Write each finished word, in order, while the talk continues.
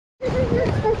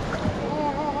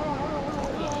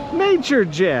Nature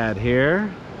Jad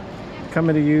here,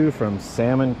 coming to you from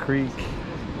Salmon Creek,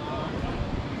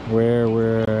 where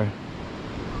we're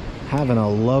having a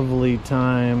lovely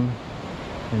time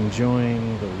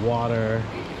enjoying the water,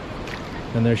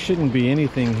 and there shouldn't be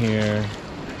anything here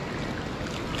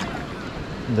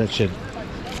that should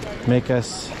make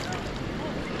us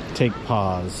take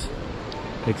pause,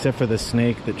 except for the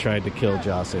snake that tried to kill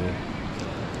Jossie.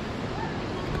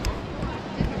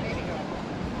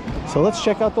 So let's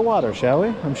check out the water, shall we?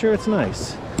 I'm sure it's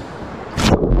nice.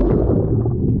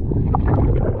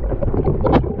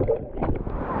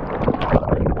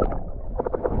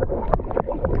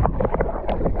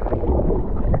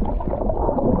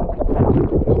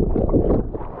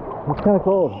 It's kind of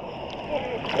cold.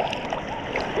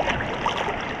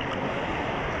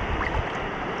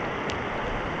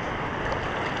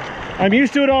 I'm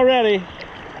used to it already.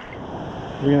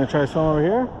 We're gonna try some over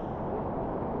here.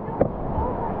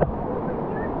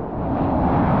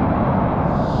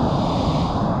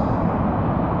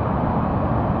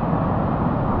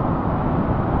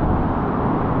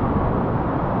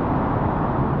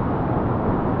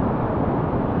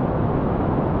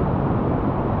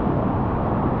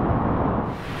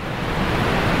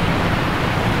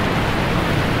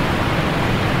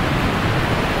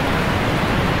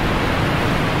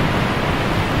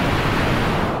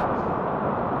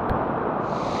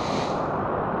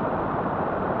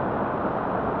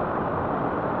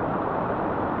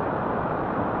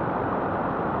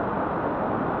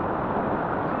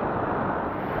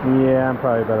 Yeah, I'm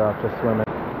probably better off just swimming.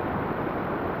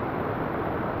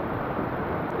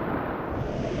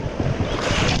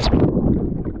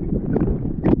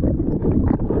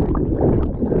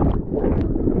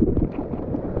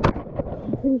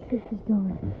 I'm pretty sure she's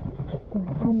going. Let's go.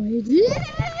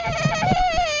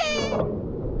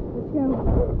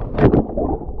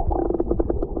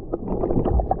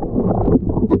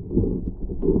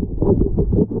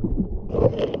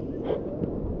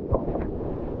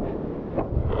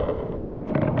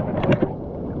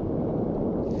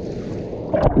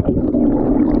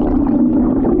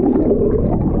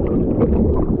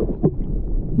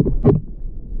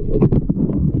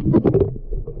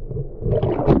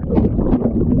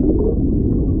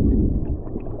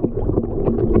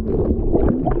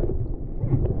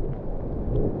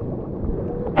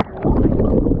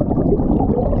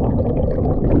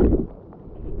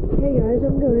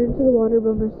 I'm going into the water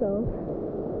by myself.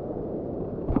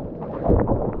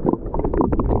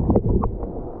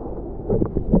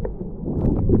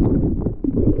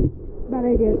 Bad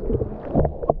idea.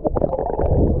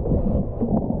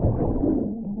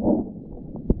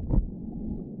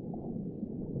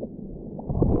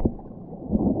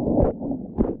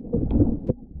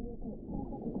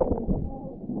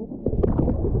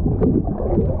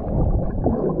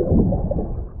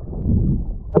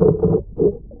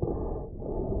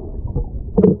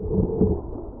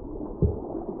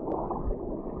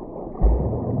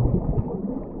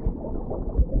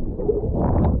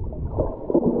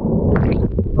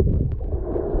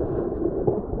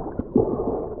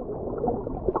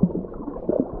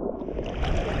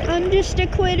 I'm just a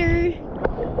quitter.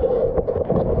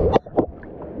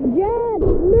 Jad,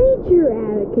 nature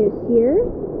Atticus here.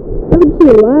 Coming to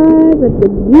you live at the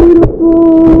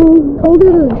beautiful,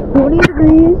 colder than 20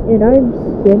 degrees, and I'm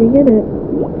sitting in it.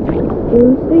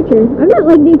 It's nature. I'm not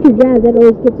like Nature Jad that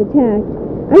always gets attacked.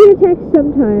 I get attacked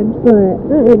sometimes, but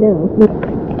not right now.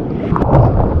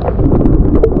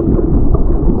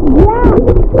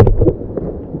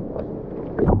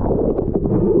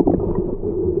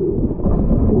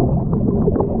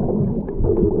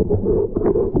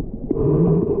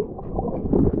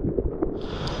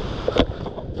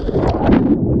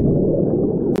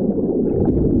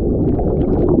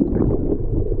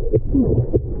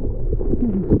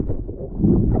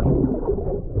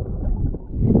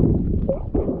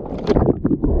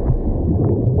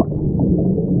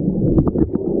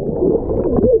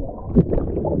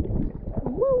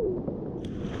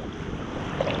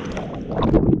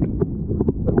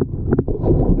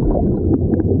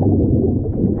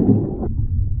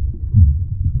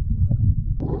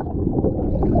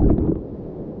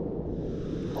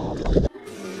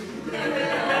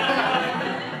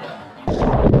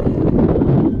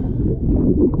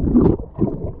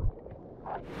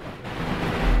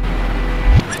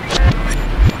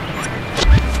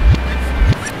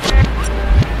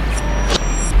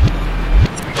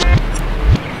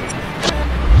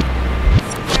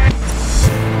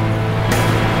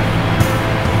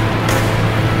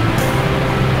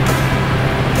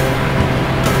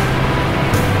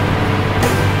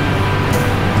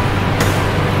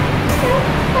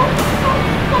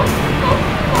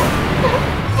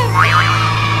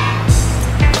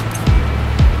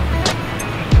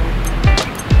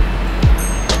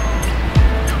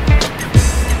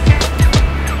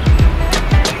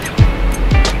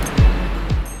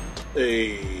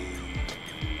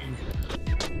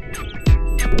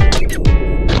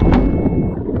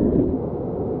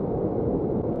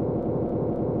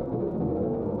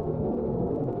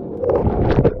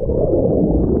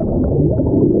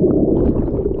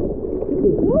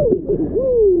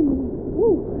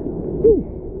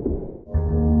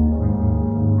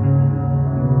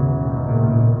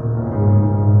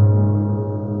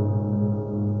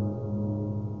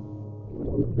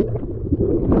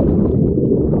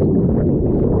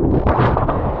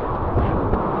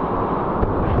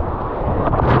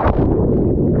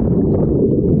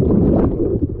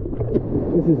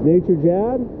 Nature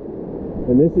Jad,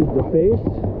 and this is the face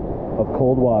of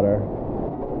cold water.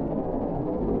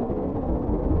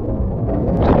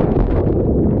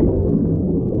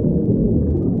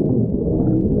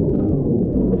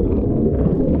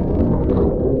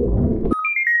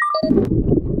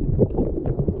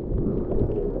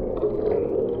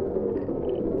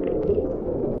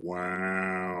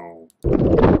 Wow.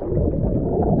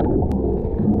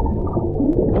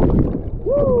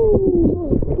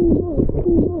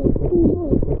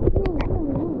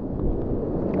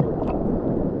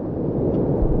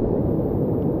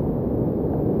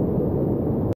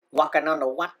 Walking on the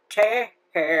water.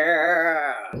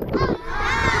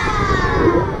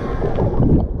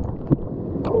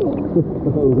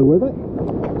 Was it worth it?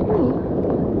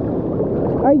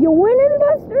 Are you winning,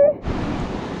 Buster?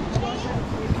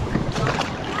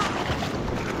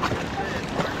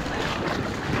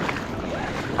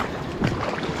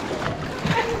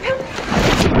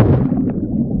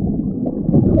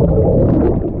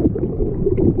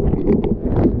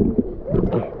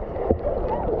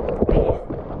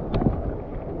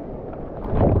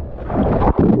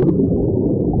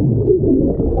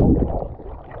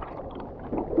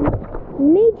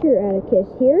 Nature Atticus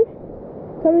here,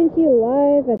 coming to you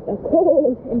live at the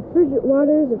cold and frigid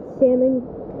waters of Salmon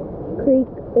Creek,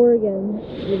 Oregon.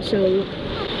 It's a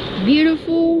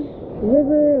beautiful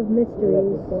river of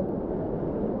mysteries.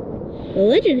 The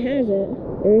legend has it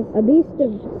there's a beast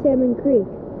of Salmon Creek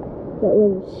that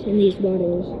lives in these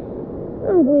waters.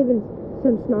 I don't believe in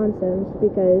some nonsense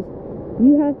because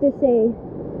you have to say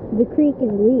the creek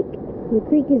is leak, the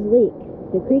creek is leak,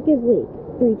 the creek is leak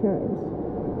 3 times.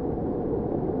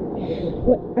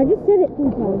 What? I just said it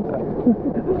 3 times.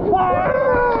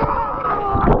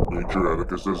 Nature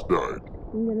Atticus has died.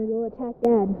 I'm gonna go attack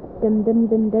Dad. Dun dun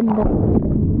dun dun dun.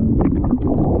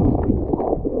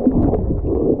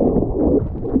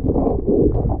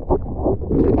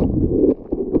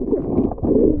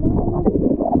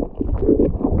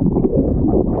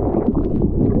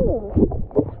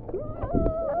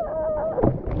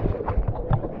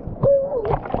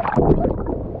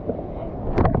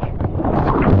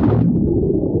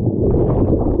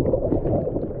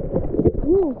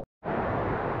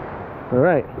 All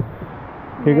right,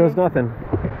 here goes nothing.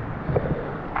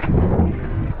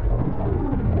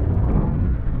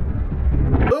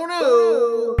 Oh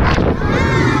no!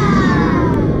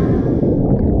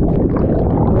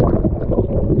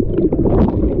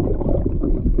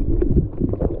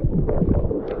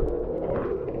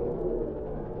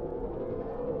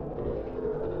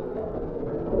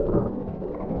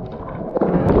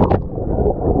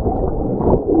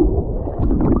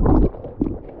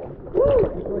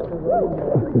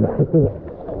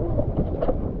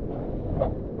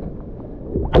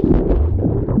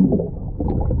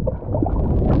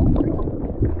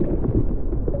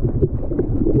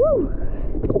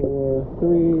 Four,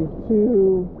 3,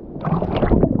 2.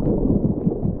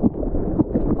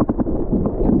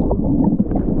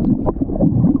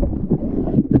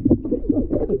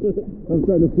 I'm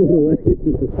starting to float away.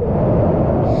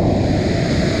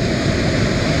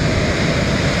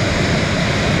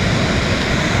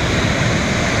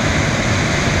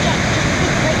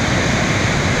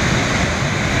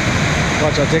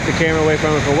 Watch, I'll take the camera away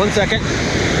from it for 1 second.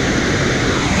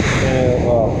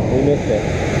 Oh, we missed it.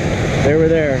 They were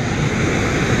there.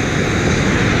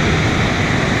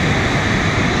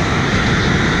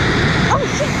 Oh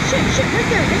shit, right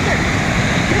there.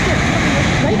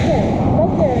 Right there,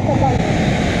 somebody.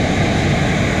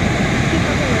 Keep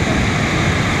looking at them.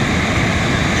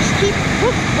 Just keep,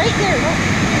 look, right there. Look,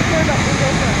 we'll go for it.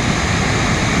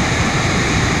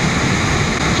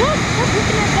 Stop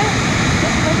looking at that.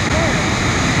 Look right there.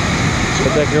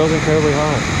 But that girl's incredibly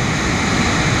hot.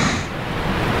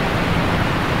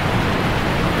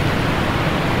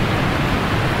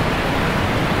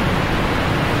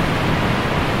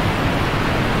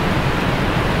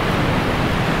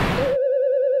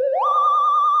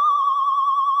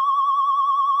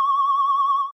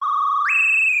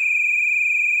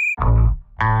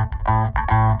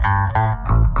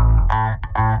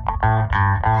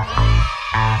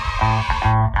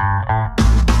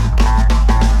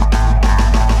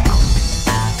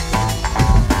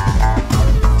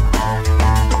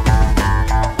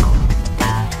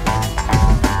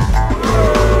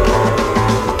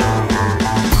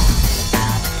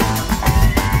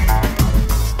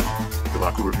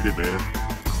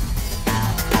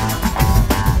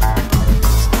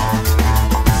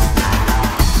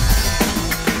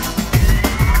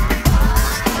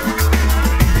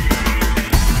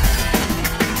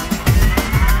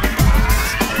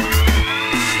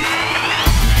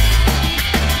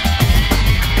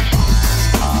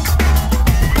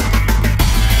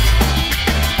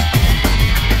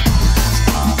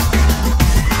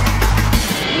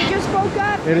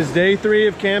 It is day 3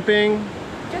 of camping.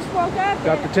 Just woke up.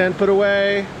 Got the tent put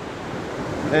away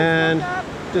and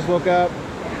just woke up.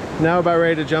 Now about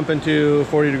ready to jump into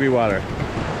 40-degree water.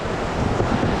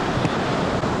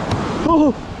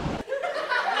 Oh.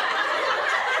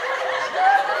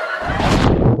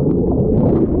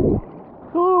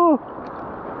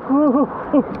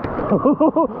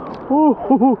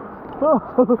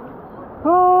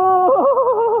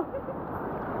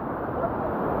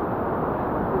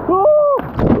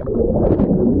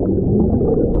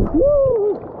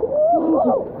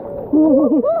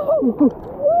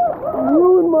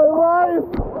 Ruined my life.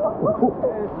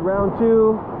 Round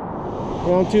two.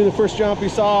 Round 2, the first jump we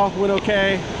saw went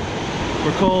okay.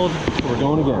 We're cold, we're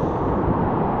going again.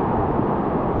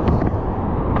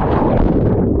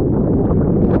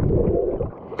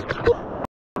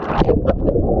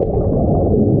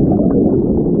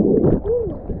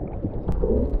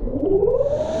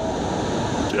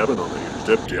 Dabbing on the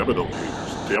haters, dabbing on the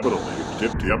haters, dabbing on the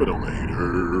haters, dabbing on the haters.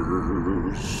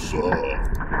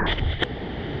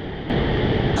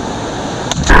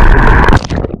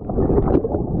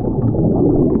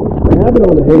 Dabbing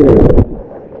on the haters.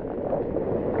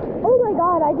 Oh my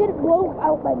god, I didn't blow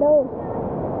out my nose.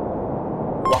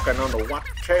 Walking on the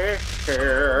water.